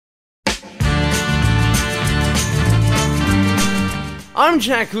I'm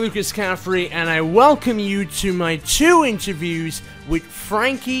Jack Lucas Caffrey, and I welcome you to my 2 interviews with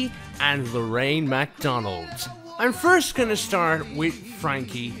Frankie and Lorraine McDonald. I'm first going to start with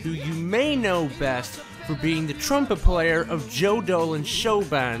Frankie, who you may know best for being the trumpet player of Joe Dolan's show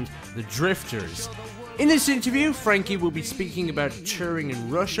band, The Drifters. In this interview, Frankie will be speaking about touring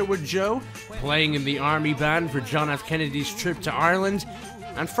in Russia with Joe, playing in the army band for John F. Kennedy's trip to Ireland,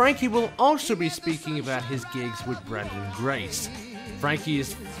 and Frankie will also be speaking about his gigs with Brendan Grace. Frankie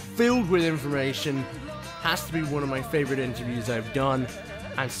is filled with information, has to be one of my favorite interviews I've done,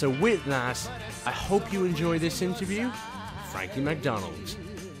 and so with that, I hope you enjoy this interview, Frankie McDonald.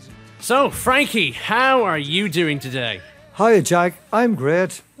 So, Frankie, how are you doing today? Hi, Jack. I'm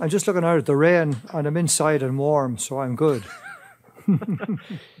great. I'm just looking out at the rain, and I'm inside and warm, so I'm good.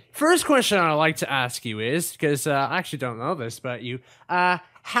 First question I'd like to ask you is, because I actually don't know this about you,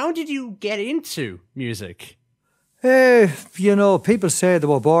 how did you get into music? You know, people say they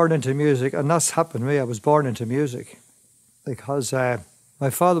were born into music, and that's happened to me. I was born into music because my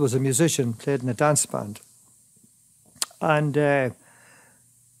father was a musician, played in a dance band. And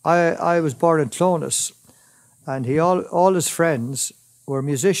I was born in Clonus, and all his friends were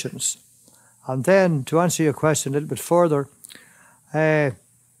musicians. And then, to answer your question a little bit further, I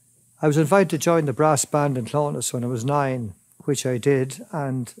was invited to join the brass band in Clonus when I was 9, which I did,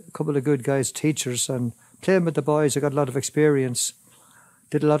 and a couple of good guys, teachers, and playing with the boys, I got a lot of experience,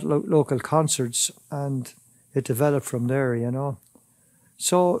 did a lot of local concerts, and it developed from there, you know.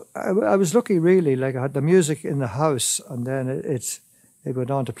 So I was lucky, really. Like, I had the music in the house, and then it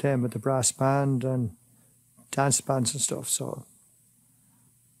went on to playing with the brass band and dance bands and stuff. So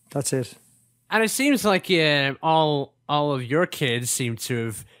that's it. And it seems like all of your kids seem to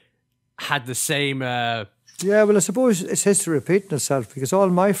have had the same. Yeah, well, I suppose it's history repeating itself, because all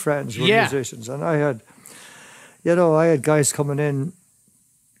my friends were musicians, and I had guys coming in,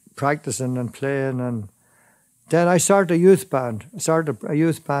 practicing and playing, and then I started a youth band. I started a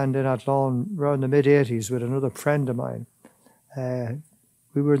youth band in Athlone around the mid-80s with another friend of mine.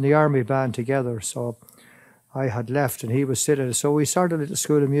 We were in the army band together, so I had left and he was still in it. So we started a little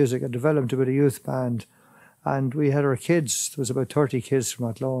school of music and developed a bit of youth band, and we had our kids. There was about 30 kids from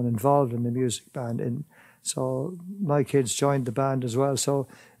Athlone involved in the music band, and so my kids joined the band as well. So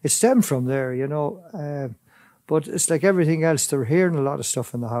it stemmed from there, you know. But it's like everything else, they're hearing a lot of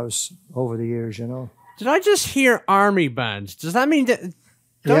stuff in the house over the years, you know. Did I just hear army band? Does that mean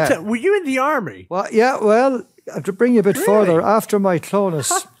that... were you in the army? Well, yeah, well, to bring you a bit further, after my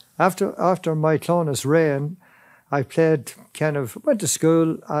Clonus, after my Clonus reign, I went to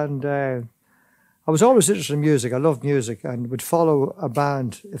school, and I was always interested in music. I loved music, and would follow a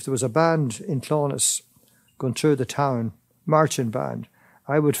band. If there was a band in Clonus going through the town, marching band,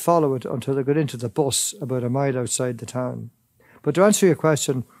 I would follow it until I got into the bus about a mile outside the town. But to answer your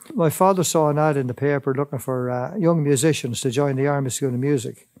question, my father saw an ad in the paper looking for young musicians to join the Army School of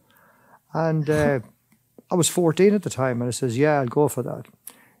Music. And I was 14 at the time, and I says, yeah, I'll go for that.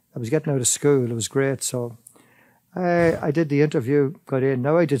 I was getting out of school. It was great. So I did the interview, got in.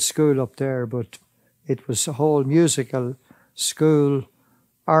 Now, I did school up there, but it was a whole musical school,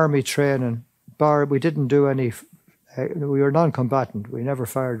 army training. We didn't do any... we were non-combatant. We never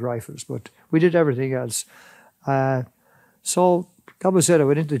fired rifles, but we did everything else. So that was it. I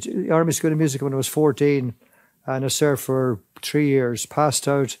went into the Army School of Music when I was 14, and I served for 3 years, passed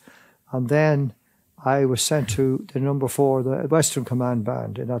out, and then I was sent to the number 4, the Western Command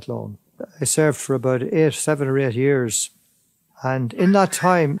Band in Athlone. I served for about 7 or 8 years, and in that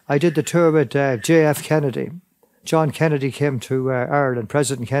time I did the tour with JF Kennedy. John Kennedy came to Ireland,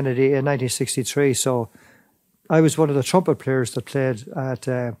 President Kennedy, in 1963, so I was one of the trumpet players that played at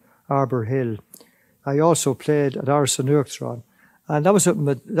Arbour Hill. I also played at Arson Uachtaráin, and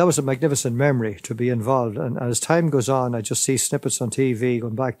that was a magnificent memory to be involved. And as time goes on, I just see snippets on TV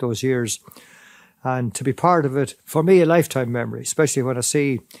going back those years, and to be part of it, for me, a lifetime memory, especially when I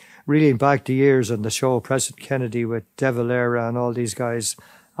see reeling back the years on the show President Kennedy with De Valera and all these guys.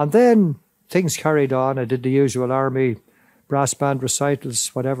 And then things carried on. I did the usual army brass band recitals,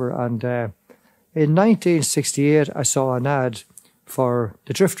 whatever, and in 1968, I saw an ad for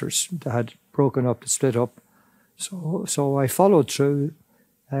the Drifters that had broken up, split up. So I followed through.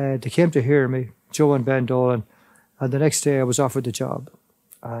 They came to hear me, Joe and Ben Dolan, and the next day I was offered the job.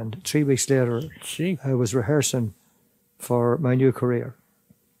 And 3 weeks later, I was rehearsing for my new career,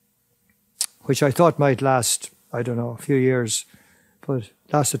 which I thought might last, I don't know, a few years, but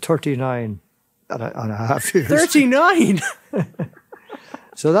lasted 39 and a half years. 39?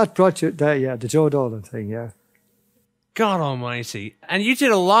 So that brought you, the Joe Dolan thing, yeah. God almighty. And you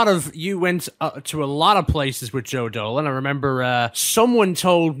did a lot of, you went to a lot of places with Joe Dolan. I remember someone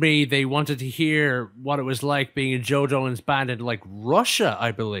told me they wanted to hear what it was like being in Joe Dolan's band in like Russia,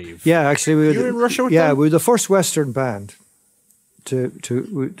 I believe. Yeah, actually, we were in Russia with them? we were the first Western band to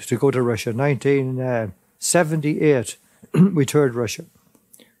go to Russia. 1978, we toured Russia.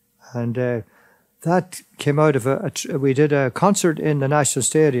 And that came out of we did a concert in the National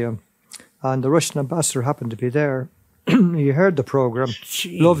Stadium, and the Russian ambassador happened to be there. He heard the program,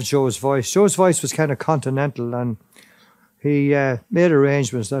 loved Joe's voice. Joe's voice was kind of continental, and he made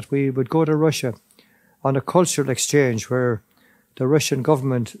arrangements that we would go to Russia on a cultural exchange where the Russian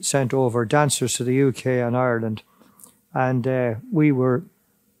government sent over dancers to the UK and Ireland, and we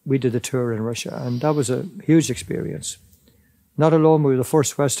did the tour in Russia, and that was a huge experience. Not alone were we the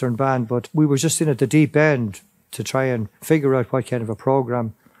first Western band, but we were just in at the deep end to try and figure out what kind of a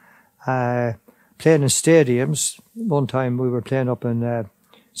program. Playing in stadiums. One time we were playing up in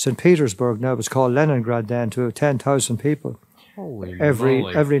St. Petersburg. Now it was called Leningrad then, to 10,000 people. Holy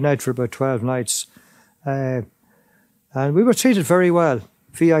every night for about 12 nights. And we were treated very well.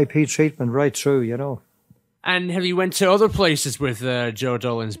 VIP treatment right through, you know. And have you went to other places with Joe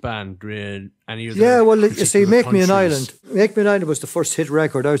Dolan's band? Any other you see, Make Me an countries? Island. Make Me an Island was the first hit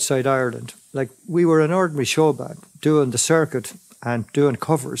record outside Ireland. Like, we were an ordinary show band doing the circuit and doing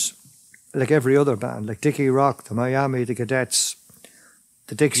covers like every other band, like Dickie Rock, the Miami, the Cadets,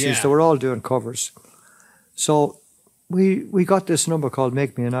 the Dixies. They were all doing covers. So we got this number called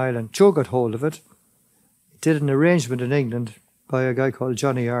Make Me an Island. Joe got hold of it. He did an arrangement in England by a guy called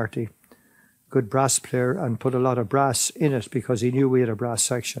Johnny Arty, good brass player, and put a lot of brass in it because he knew we had a brass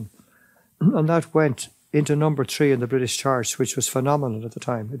section. And that went into number 3 in the British charts, which was phenomenal at the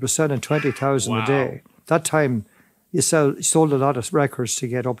time. It was selling 20,000 a day. That time, you sold a lot of records to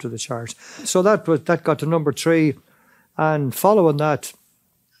get up to the charts. So that got to number 3. And following that,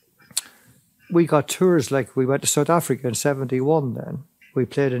 we got tours. Like, we went to South Africa in 71 then. We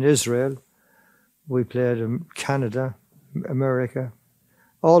played in Israel. We played in Canada, America,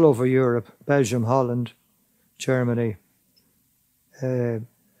 all over Europe, Belgium, Holland, Germany. We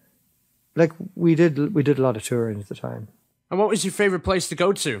did a lot of touring at the time. And what was your favourite place to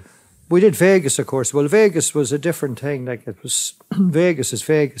go to? We did Vegas, of course. Well, Vegas was a different thing. Like, it was Vegas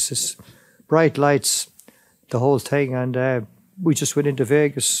is bright lights, the whole thing. And we just went into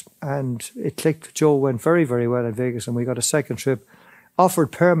Vegas and it clicked. Joe went very, very well in Vegas, and we got a second trip,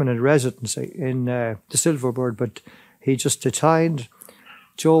 offered permanent residency in the Silverbird, but he just declined.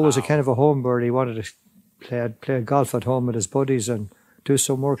 Joe was a kind of a home bird. He wanted to play golf at home with his buddies and do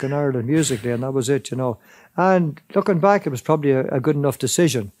some work in Ireland musically, and that was it, you know. And looking back, it was probably a good enough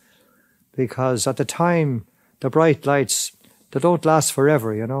decision, because at the time, the bright lights, they don't last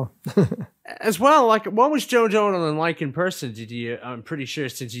forever, you know. As well, like, what was Joe Dolan like in person? I'm pretty sure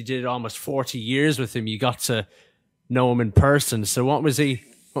since you did almost 40 years with him, you got to know him in person. So what was he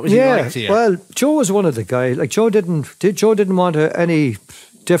like to you? Well, Joe was one of the guys. Like, Joe didn't want any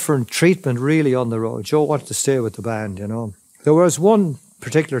different treatment really on the road. Joe wanted to stay with the band, you know. There was one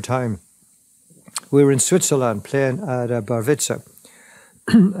particular time we were in Switzerland playing at Barwitze.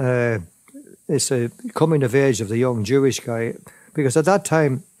 It's a coming of age of the young Jewish guy, because at that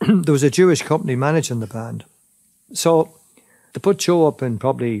time there was a Jewish company managing the band. So they put Joe up in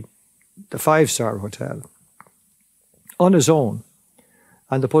probably the 5-star hotel on his own,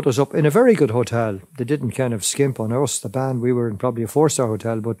 and they put us up in a very good hotel. They didn't kind of skimp on us, the band. We were in probably a 4-star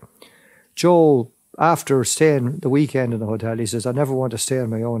hotel, but Joe, after staying the weekend in the hotel, he says, I never want to stay on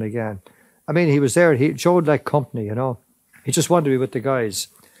my own again. I mean, he was there. Joe liked company, you know. He just wanted to be with the guys.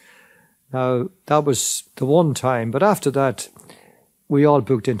 Now, that was the one time. But after that, we all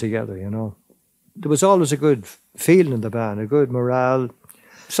booked in together, you know. There was always a good feeling in the band, a good morale.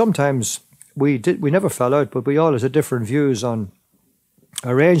 Sometimes we never fell out, but we always had different views on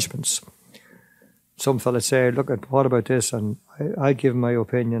arrangements. Some fellas say, look, what about this? And I'd give my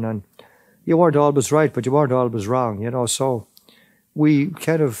opinion, and you weren't always right, but you weren't always wrong, you know. So we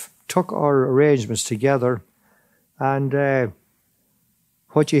kind of took our arrangements together, and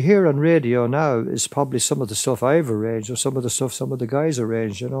what you hear on radio now is probably some of the stuff I've arranged, or some of the stuff some of the guys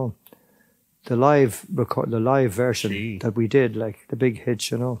arranged, you know. The live version that we did, like the big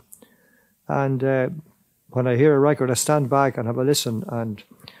hits, you know. And when I hear a record, I stand back and have a listen, and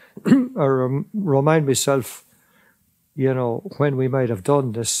or remind myself, you know, when we might have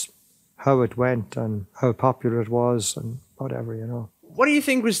done this, how it went and how popular it was and whatever, you know. What do you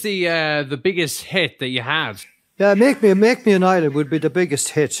think was the biggest hit that you had? Yeah, Make Me an Island would be the biggest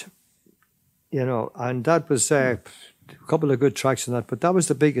hit, you know, and that was a couple of good tracks in that, but that was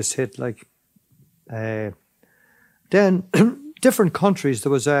the biggest hit. Like, Then different countries.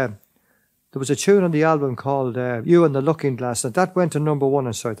 There was a tune on the album called "You and the Looking Glass," and that went to #1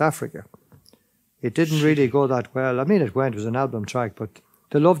 in South Africa. It didn't really go that well. I mean, it was an album track, but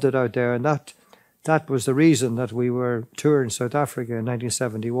they loved it out there, and that was the reason that we were touring South Africa in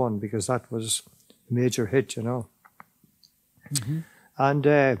 1971, because that was a major hit, you know. Mm-hmm. And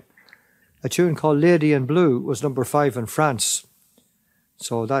a tune called "Lady in Blue" was #5 in France,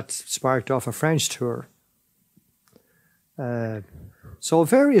 so that sparked off a French tour. So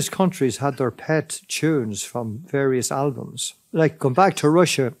various countries had their pet tunes from various albums. Like, going back to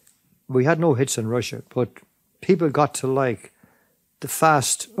Russia, we had no hits in Russia, but people got to like the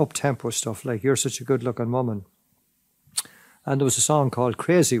fast, up-tempo stuff, like "You're Such a Good-Looking Woman." And there was a song called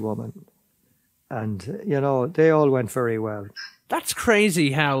 "Crazy Woman." And, you know, they all went very well. That's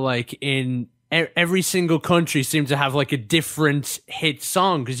crazy how, like, in every single country seems to have, like, a different hit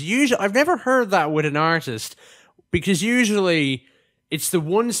song. Because usually, I've never heard that with an artist, because usually it's the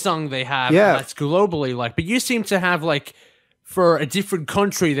one song they have that's globally, like, but you seem to have, like, for a different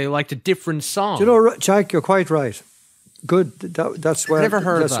country, they liked a different song. Do you know, Jack, you're quite right. Good. That's well. Never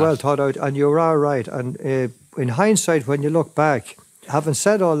heard that's that. Well thought out, and you're all right. And in hindsight, when you look back, having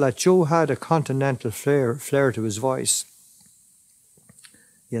said all that, Joe had a continental flair to his voice.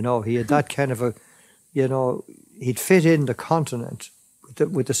 You know, he had that kind of a, you know, he'd fit in the continent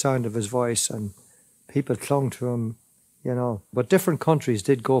with the sound of his voice, and people clung to him. You know, but different countries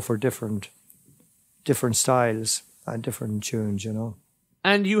did go for different styles and different tunes. You know.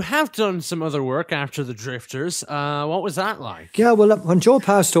 And you have done some other work after the Drifters. What was that like? Yeah, well, when Joe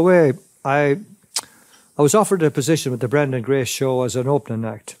passed away, I was offered a position with the Brendan Grace show as an opening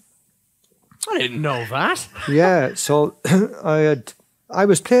act. I didn't know that. Yeah, so I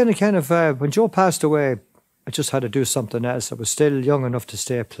was playing a kind of when Joe passed away, I just had to do something else. I was still young enough to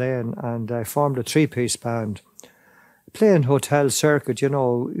stay playing, and I formed a 3-piece band, playing hotel circuit, you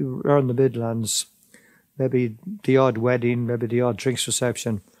know, around the Midlands. Maybe the odd wedding, maybe the odd drinks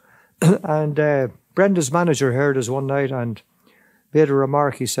reception. And Brenda's manager heard us one night and made a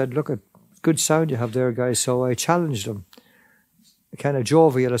remark. He said, "Look, at good sound you have there, guys." So I challenged him, kind of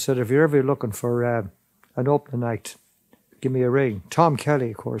jovial. I said, "If you're ever looking for an opening act, give me a ring." Tom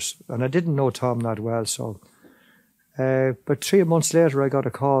Kelly, of course. And I didn't know Tom that well. So, but 3 months later, I got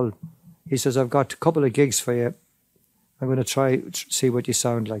a call. He says, "I've got a couple of gigs for you. I'm going to try see what you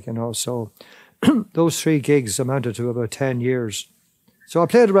sound like, you know." So those 3 gigs amounted to about 10 years. So I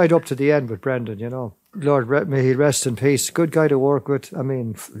played right up to the end with Brendan, you know. Lord, may he rest in peace. Good guy to work with. I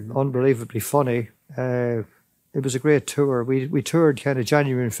mean, unbelievably funny. It was a great tour. We toured kind of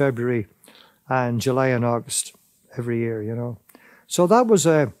January and February and July and August every year, you know. So that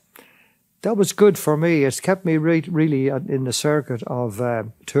was good for me. It's kept me really in the circuit of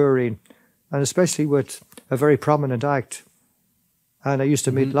touring, and especially with a very prominent act. And I used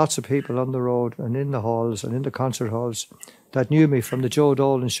to meet lots of people on the road and in the halls and in the concert halls that knew me from the Joe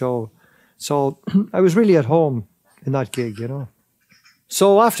Dolan show. So I was really at home in that gig, you know.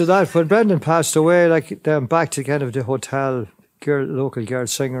 So after that, when Brendan passed away, like, then back to kind of the hotel, local girl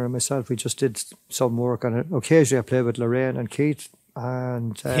singer and myself, we just did some work on it. Occasionally I played with Lorraine and Keith.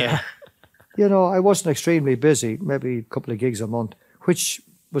 And, you know, I wasn't extremely busy, maybe a couple of gigs a month, which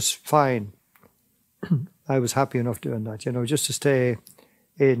was fine. I was happy enough doing that, you know, just to stay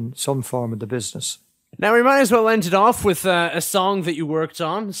in some form of the business. Now, we might as well end it off with a song that you worked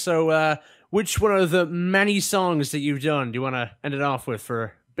on. So which one of the many songs that you've done do you want to end it off with for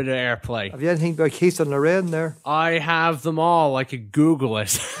a bit of airplay? Have you anything about Keith and Lorraine there? I have them all. I could Google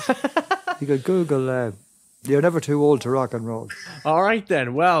it. You could Google "You're Never Too Old to Rock and Roll." All right,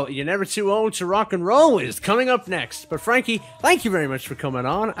 then. Well, "You're Never Too Old to Rock and Roll" is coming up next. But Frankie, thank you very much for coming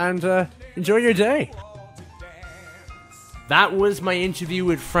on, and enjoy your day. That was my interview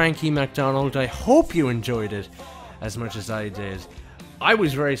with Frankie McDonald. I hope you enjoyed it as much as I did. I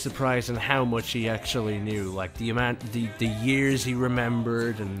was very surprised in how much he actually knew, like the amount, the years he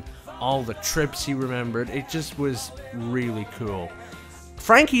remembered and all the trips he remembered. It just was really cool.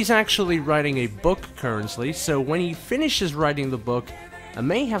 Frankie's actually writing a book currently, so when he finishes writing the book, I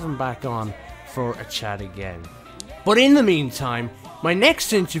may have him back on for a chat again. But in the meantime, my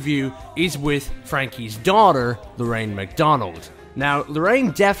next interview is with Frankie's daughter, Lorraine McDonald. Now,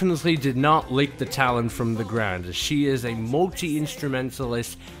 Lorraine definitely did not lick the talent from the ground, as she is a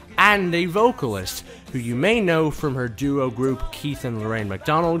multi-instrumentalist and a vocalist, who you may know from her duo group Keith and Lorraine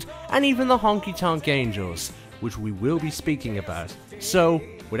McDonald, and even the Honky Tonk Angels, which we will be speaking about. So,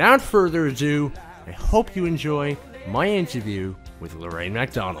 without further ado, I hope you enjoy my interview with Lorraine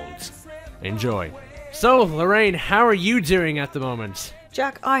McDonald. Enjoy. So, Lorraine, how are you doing at the moment?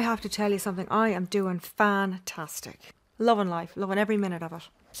 Jack, I have to tell you something. I am doing fantastic. Loving life, loving every minute of it.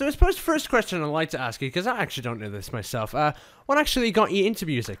 So I suppose the first question I'd like to ask you, because I actually don't know this myself, what actually got you into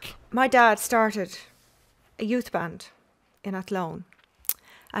music? My dad started a youth band in Athlone,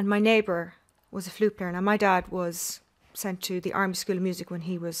 and my neighbour was a flute player. Now, my dad was sent to the Army School of Music when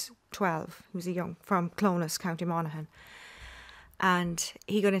he was 12. He was from Clonus, County Monaghan. And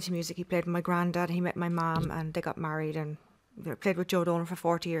he got into music. He played with my granddad, he met my mum, and they got married, and they played with Joe Dolan for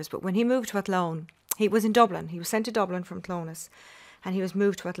 40 years. But when he moved to Athlone, he was in Dublin. He was sent to Dublin from Clonus, and he was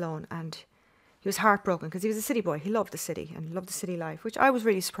moved to Athlone, and he was heartbroken because he was a city boy. He loved the city and loved the city life, which I was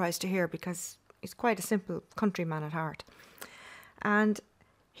really surprised to hear because he's quite a simple countryman at heart. And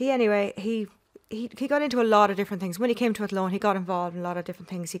he got into a lot of different things. When he came to Athlone, he got involved in a lot of different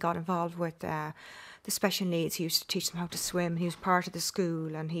things. He got involved with the special needs. He used to teach them how to swim. He was part of the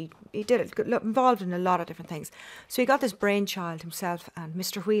school, and he got involved in a lot of different things. So he got this brainchild himself, and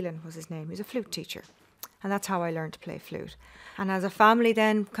Mr. Whelan was his name. He was a flute teacher, and that's how I learned to play flute. And as a family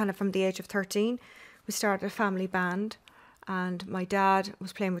then, kind of from the age of 13, we started a family band, and my dad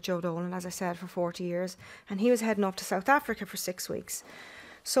was playing with Joe Dolan, as I said, for 40 years, and he was heading off to South Africa for 6 weeks.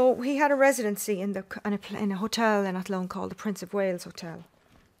 So he had a residency in a hotel in Athlone called the Prince of Wales Hotel,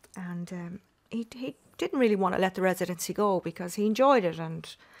 and he didn't really want to let the residency go because he enjoyed it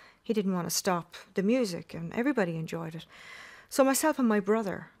and he didn't want to stop the music, and everybody enjoyed it. So myself and my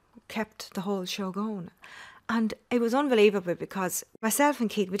brother kept the whole show going, and it was unbelievable because myself and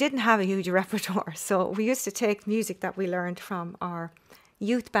Keith, we didn't have a huge repertoire, so we used to take music that we learned from our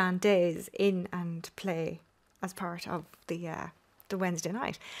youth band days in and play as part of the Wednesday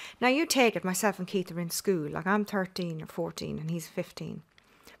night. Now you take it, myself and Keith are in school, like I'm 13 or 14 and he's 15.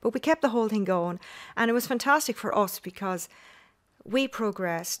 But we kept the whole thing going, and it was fantastic for us because we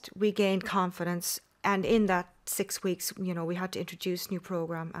progressed, we gained confidence, and in that 6 weeks, you know, we had to introduce new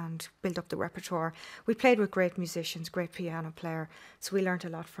program and build up the repertoire. We played with great musicians, great piano player, so we learnt a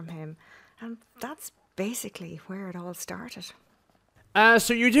lot from him. And that's basically where it all started.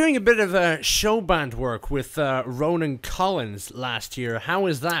 So you're doing a bit of show band work with Ronan Collins last year. How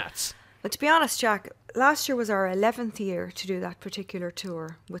was that? But to be honest, Jack, last year was our 11th year to do that particular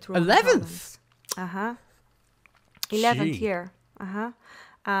tour with Ronan 11th? Collins. 11th Gee. year.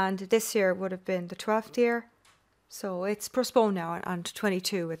 And this year would have been the 12th year. So it's postponed now, and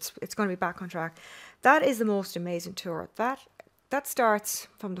 22, it's going to be back on track. That is the most amazing tour. That starts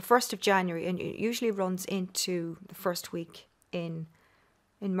from the 1st of January, and it usually runs into the first week in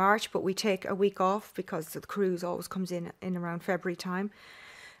March, but we take a week off because the cruise always comes in around February time.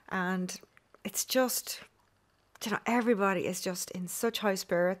 And it's just, you know, everybody is just in such high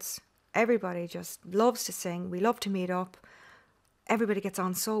spirits. Everybody just loves to sing. We love to meet up. Everybody gets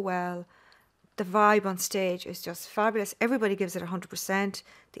on so well. The vibe on stage is just fabulous. Everybody gives it 100%.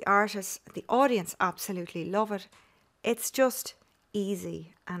 The artists, the audience absolutely love it. It's just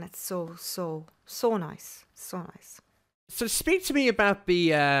easy, and it's so nice. So nice. So speak to me about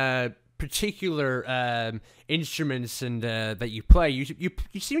the particular instruments and that you play.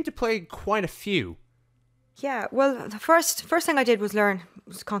 You seem to play quite a few. Yeah, well, the first thing I did was learn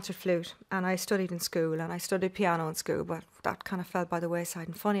concert flute, and I studied in school, and I studied piano in school, but that kind of fell by the wayside.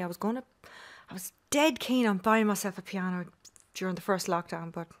 And funny, I was dead keen on buying myself a piano during the first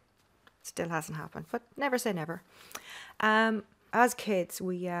lockdown, but it still hasn't happened. But never say never. As kids,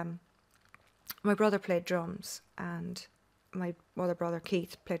 my brother played drums, and my other brother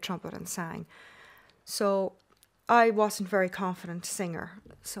Keith played trumpet and sang. So I wasn't very confident singer,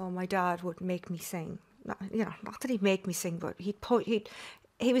 so my dad would make me sing. Not that he'd make me sing, but he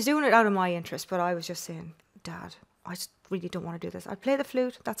was doing it out of my interest, but I was just saying, Dad, I just really don't want to do this. I'd play the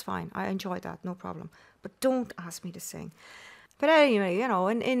flute, that's fine. I enjoy that, no problem. But don't ask me to sing. But anyway, you know,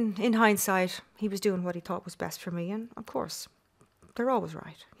 in hindsight, he was doing what he thought was best for me, and of course, they're always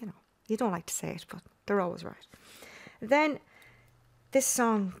right. You know, you don't like to say it, but they're always right. Then this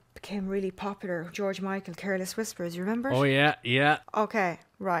song became really popular. George Michael, Careless Whispers, you remember it? Oh yeah. Okay,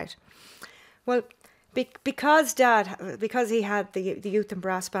 right. Well, because he had the youth and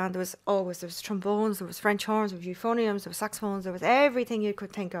brass band, there was trombones, there was French horns, there was euphoniums, there was saxophones, there was everything you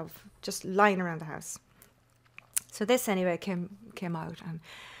could think of just lying around the house. So this anyway came out, and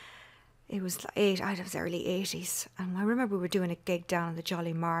it was early 80s, and I remember we were doing a gig down in the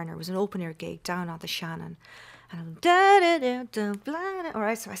Jolly Mariner. It was an open air gig down on the Shannon. And all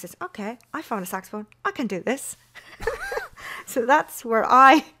right, so I said, okay, I found a saxophone. I can do this. So that's where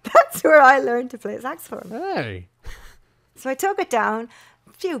I learned to play saxophone. Hey. So I took it down,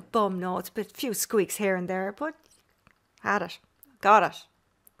 a few bum notes, but a few squeaks here and there, but had it, got it.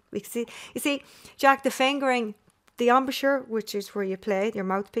 You see, Jack, the fingering the embouchure, which is where you play, your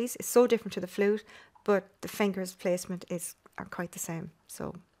mouthpiece, is so different to the flute, but the fingers placement are quite the same.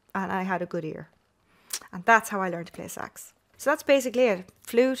 So, and I had a good ear. And that's how I learned to play sax. So that's basically it.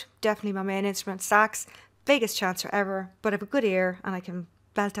 Flute, definitely my main instrument. Sax, biggest chancer ever, but I have a good ear and I can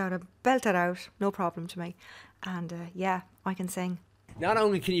belt it out, no problem to me. And yeah, I can sing. Not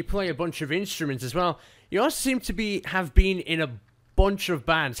only can you play a bunch of instruments as well, you also seem to have been in a bunch of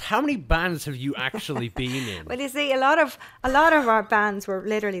bands. How many bands have you actually been in? Well, you see, a lot of our bands were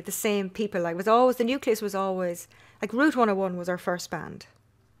literally the same people. Like, the nucleus was always like Route 101 was our first band.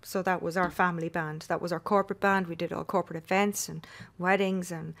 So that was our family band. That was our corporate band. We did all corporate events and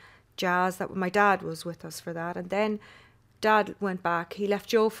weddings and jazz. My dad was with us for that. And then Dad went back. He left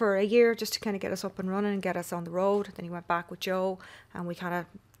Joe for a year just to kind of get us up and running and get us on the road. Then he went back with Joe and we kind of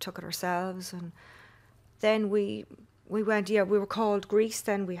took it ourselves. And then we went, we were called Grease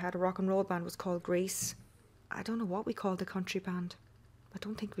then. We had a rock and roll band, was called Grease. I don't know what we called the country band. I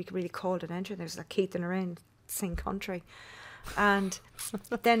don't think we really called it anything. There's like Keith and Lorraine sing country. And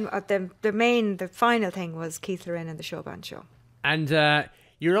then the final thing was Keith, Lorraine and the Show Band Show. And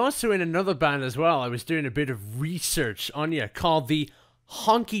you're also in another band as well. I was doing a bit of research on you called the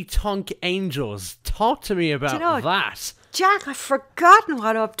Honky Tonk Angels. Talk to me about that. Jack, I've forgotten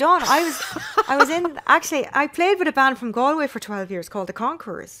what I've done. I played with a band from Galway for 12 years called the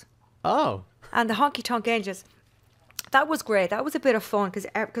Conquerors. Oh. And the Honky Tonk Angels. That was great. That was a bit of fun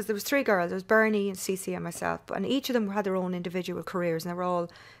because there was 3 girls. There was Bernie and Cece and myself, and each of them had their own individual careers, and they were all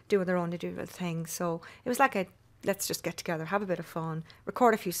doing their own individual things. So it was like let's just get together, have a bit of fun,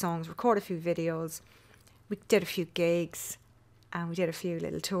 record a few songs, record a few videos. We did a few gigs, and we did a few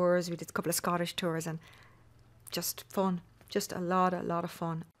little tours. We did a couple of Scottish tours, and just fun, just a lot of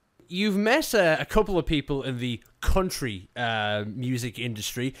fun. You've met a couple of people in the country music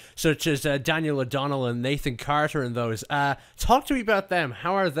industry, such as Daniel O'Donnell and Nathan Carter and those. Talk to me about them.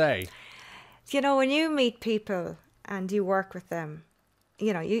 How are they? You know, when you meet people and you work with them,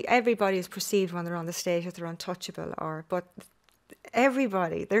 you know, everybody is perceived when they're on the stage that they're untouchable, but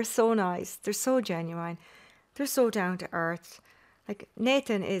everybody, they're so nice, they're so genuine, they're so down to earth. Like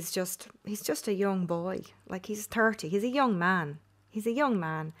Nathan he's just a young boy. Like he's 30, he's a young man. He's a young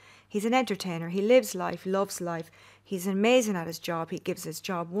man. He's an entertainer. He lives life, loves life. He's amazing at his job. He gives his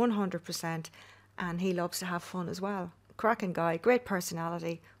job 100%, and he loves to have fun as well. Cracking guy, great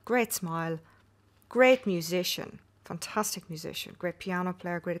personality, great smile, great musician, fantastic musician, great piano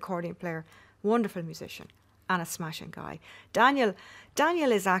player, great accordion player, wonderful musician, and a smashing guy. Daniel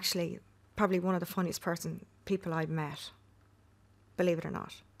is actually probably one of the funniest people I've met, believe it or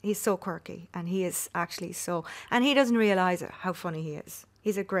not. He's so quirky, and he is actually and he doesn't realise it, how funny he is.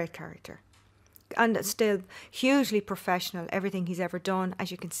 He's a great character. And still hugely professional, everything he's ever done, as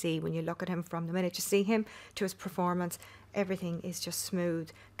you can see when you look at him from the minute you see him to his performance, everything is just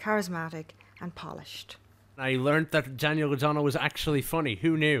smooth, charismatic and polished. I learned that Daniel O'Donnell was actually funny.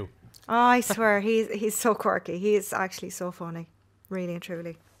 Who knew? Oh, I swear, he's so quirky. He is actually so funny, really and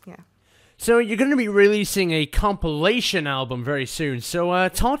truly, yeah. So you're going to be releasing a compilation album very soon. So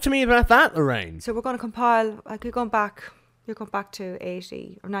talk to me about that, Lorraine. So we're going to compile, like you're going back to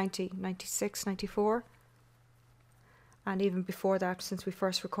 80 or 90, 96, 94. And even before that, since we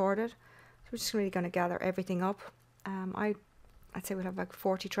first recorded. So we're just really going to gather everything up. I'd say we'll have like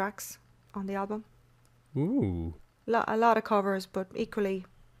 40 tracks on the album. Ooh. A lot of covers, but equally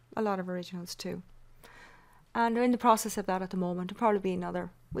a lot of originals too. And we're in the process of that at the moment. It'll probably be another.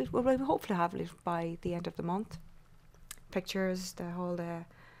 We'll hopefully have it by the end of the month. Pictures, all the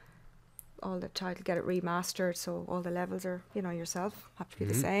title, get it remastered, so all the levels are, you know, yourself have to be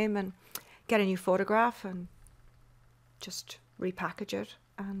the same, and get a new photograph and just repackage it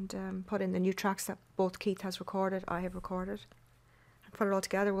and put in the new tracks that both Keith has recorded, I have recorded, and put it all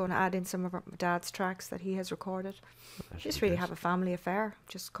together. We're going to add in some of my dad's tracks that he has recorded. Just really have a family affair.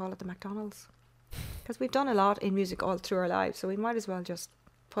 Just call it the McDonald's, because we've done a lot in music all through our lives, so we might as well just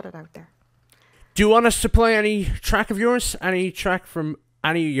put it out there. Do you want us to play any track of yours? Any track from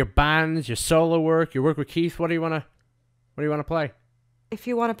any of your bands, your solo work, your work with Keith? What do you want to play? If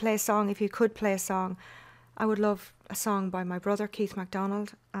you want to play a song, if you could play a song, I would love a song by my brother Keith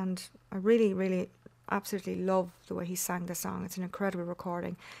McDonald, and I really, really, absolutely love the way he sang the song. It's an incredible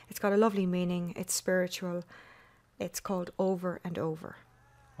recording. It's got a lovely meaning. It's spiritual. It's called Over and Over.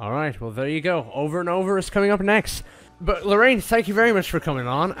 All right, well, there you go. Over and Over is coming up next. But Lorraine, thank you very much for coming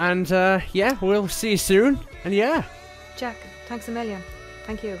on, and yeah, we'll see you soon. And yeah, Jack, thanks a million.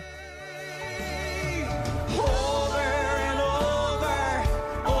 Thank you.